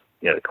scenes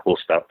cool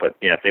stuff. But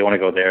if they want to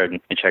go there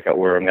and check out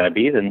where I'm going to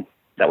be, then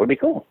that would be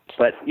cool.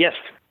 But yes,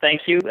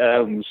 thank you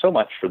so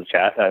much for the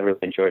chat. I really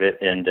enjoyed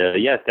it. And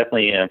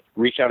definitely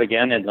reach out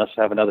again and let's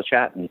have another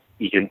chat, and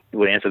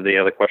we'll answer the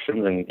other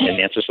questions and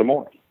answer some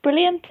more.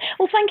 Brilliant.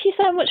 Well, thank you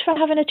so much for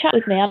having a chat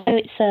with me. I know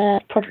it's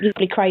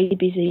probably crazy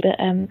busy, but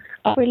I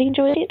really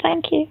enjoyed it.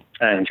 Thank you.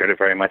 I enjoyed it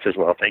very much as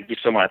well. Thank you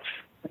so much.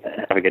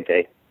 Have a good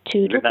day.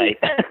 Good night.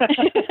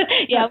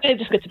 Yeah, I'm going to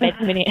just go to bed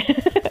in a minute.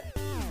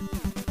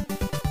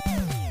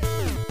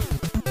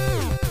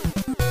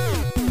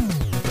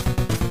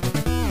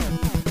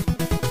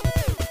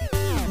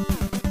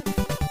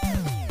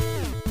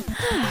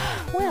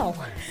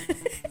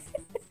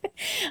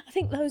 I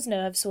think those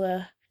nerves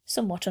were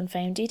somewhat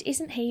unfounded.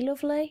 Isn't he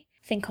lovely?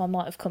 I think I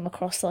might have come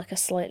across like a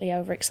slightly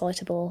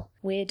overexcitable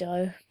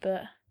weirdo,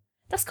 but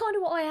that's kind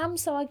of what I am,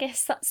 so I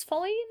guess that's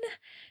fine. ?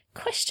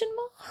 I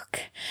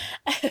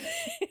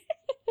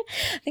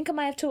think I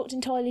may have talked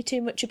entirely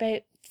too much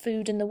about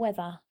food and the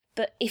weather,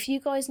 but if you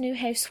guys knew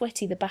how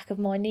sweaty the back of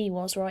my knee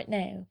was right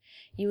now,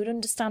 you would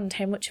understand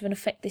how much of an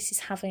effect this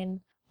is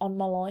having on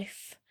my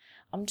life.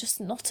 I'm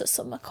just not a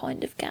summer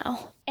kind of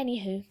gal.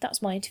 Anywho,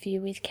 that's my interview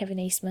with Kevin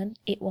Eastman.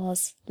 It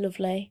was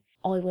lovely.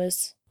 I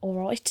was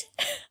alright,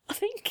 I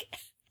think.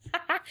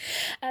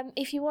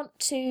 If you want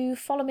to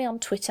follow me on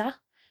Twitter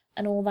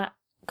and all that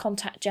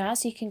contact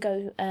jazz, you can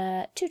go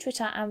to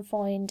Twitter and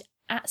find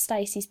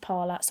 @Stacey's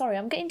Parlour. Sorry,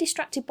 I'm getting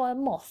distracted by a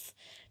moth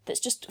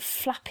that's just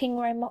flapping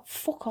around my...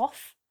 Fuck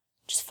off.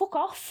 Just fuck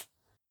off.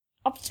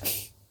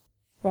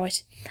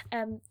 Right.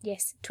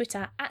 Yes,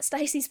 Twitter,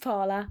 @Stacey's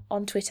Parlour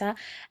on Twitter.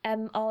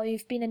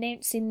 I've been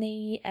announcing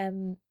the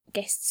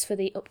guests for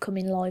the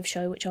upcoming live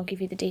show, which I'll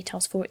give you the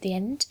details for at the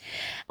end,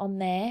 on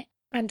there.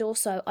 And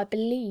also, I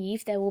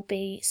believe there will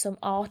be some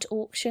art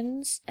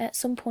auctions at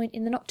some point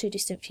in the not too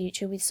distant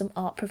future, with some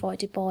art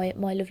provided by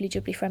my lovely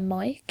jubbly friend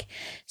Mike.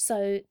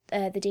 So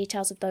the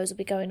details of those will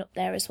be going up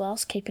there as well,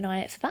 so keep an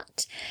eye out for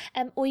that.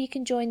 Or you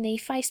can join the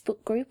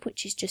Facebook group,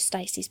 which is just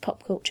Stacey's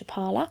Pop Culture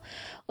Parlour.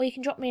 Or you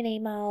can drop me an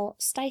email,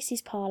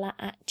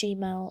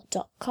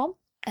 staceysparlour@gmail.com.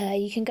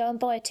 You can go and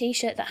buy a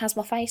t-shirt that has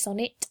my face on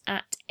it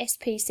at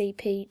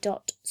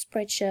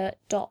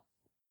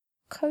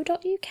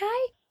spcp.spreadshirt.co.uk.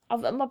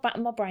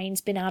 My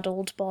brain's been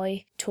addled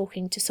by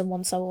talking to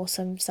someone so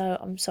awesome, so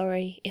I'm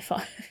sorry if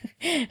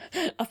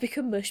I've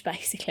become mush,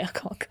 basically. I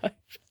can't cope.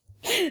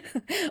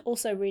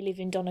 Also,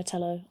 reliving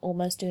Donatello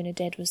almost doing a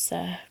dead was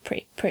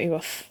pretty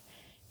rough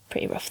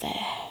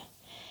there.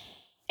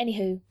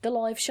 Anywho, the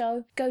live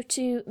show, go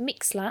to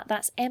Mixlr,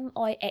 that's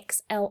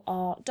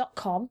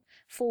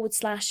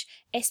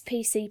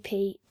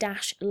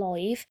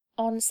mixlr.com/spcp-live.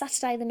 On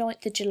Saturday the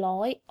 9th of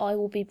July, I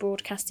will be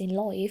broadcasting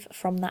live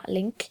from that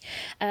link,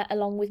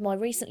 along with my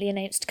recently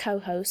announced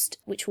co-host,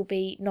 which will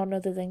be none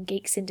other than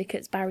Geek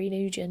Syndicate's Barry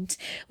Nugent,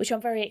 which I'm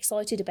very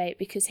excited about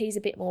because he's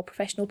a bit more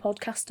professional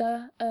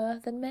podcaster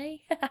than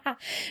me.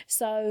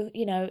 So,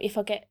 if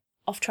I get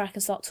off track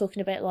and start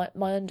talking about like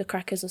my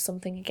undercrackers or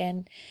something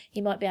again, he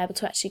might be able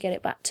to actually get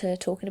it back to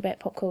talking about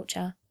pop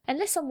culture.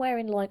 Unless I'm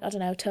wearing, like, I don't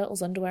know,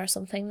 Turtles underwear or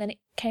something, then it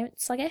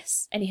counts, I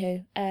guess.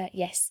 Anywho,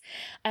 yes.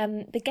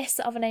 The guests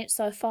that I've announced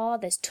so far,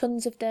 there's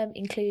tons of them,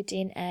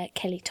 including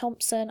Kelly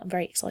Thompson. I'm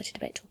very excited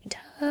about talking to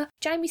her.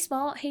 Jamie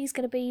Smart, he's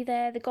going to be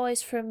there. The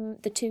guys from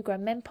the Two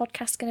Grown Men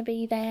podcast are going to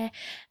be there.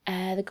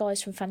 The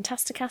guys from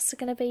Fantasticast are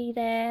going to be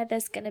there.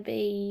 There's going to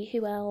be,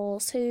 who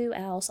else?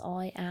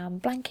 I am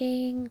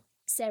blanking.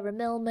 Sarah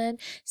Millman,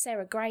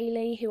 Sarah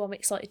Grayley, who I'm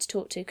excited to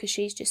talk to because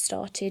she's just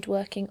started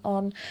working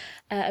on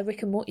a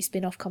Rick and Morty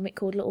spin-off comic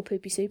called Little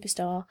Poopy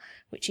Superstar,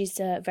 which is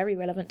very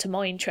relevant to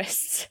my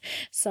interests.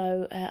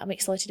 So I'm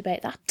excited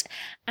about that.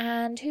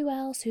 And who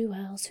else?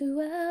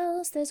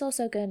 There's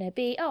also going to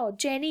be,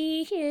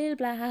 Jenny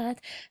Hillblad,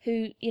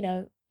 who, you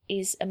know,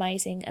 is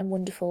amazing and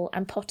wonderful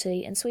and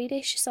potty and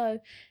Swedish. So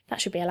that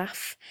should be a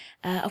laugh.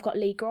 I've got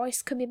Lee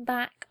Grice coming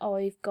back.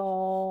 I've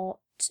got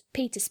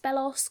Peter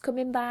Spellos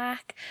coming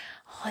back.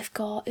 I've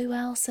got, who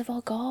else have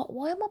I got?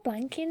 Why am I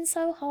blanking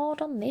so hard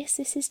on this?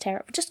 This is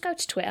terrible. Just go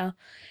to Twitter.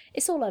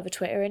 It's all over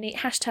Twitter, and it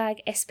hashtag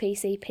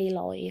SPCP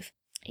Live.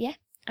 Yeah,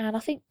 and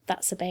I think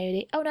that's about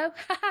it. Oh no,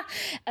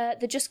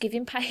 the Just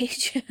Giving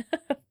page.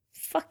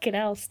 Fucking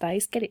hell,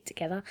 Stace, get it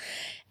together.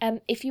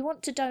 If you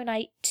want to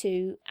donate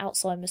to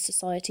Alzheimer's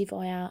Society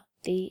via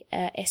the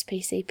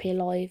SPCP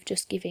Live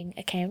Just Giving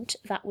account,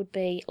 that would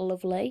be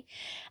lovely.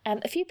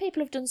 A few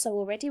people have done so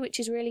already, which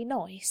is really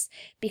nice,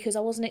 because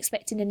I wasn't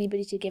expecting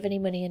anybody to give any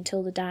money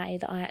until the day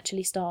that I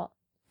actually start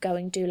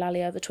going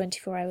doolally over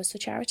 24 hours for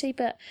charity.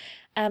 But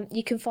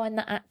you can find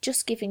that at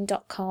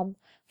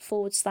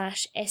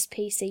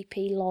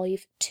justgiving.com/SPCP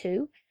Live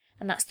 2.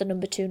 And that's the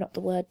number 2, not the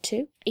word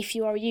 2. If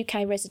you are a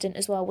UK resident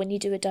as well, when you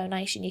do a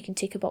donation, you can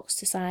tick a box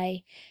to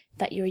say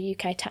that you're a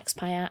UK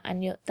taxpayer,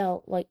 and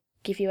they'll like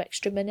give you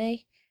extra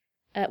money.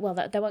 They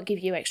won't give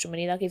you extra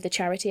money. They'll give the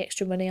charity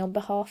extra money on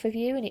behalf of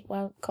you, and it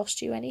won't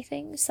cost you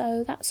anything.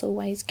 So that's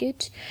always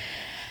good.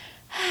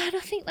 And I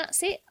think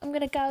that's it. I'm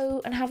going to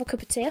go and have a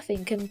cup of tea, I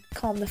think, and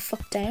calm the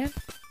fuck down.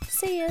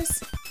 See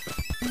yous.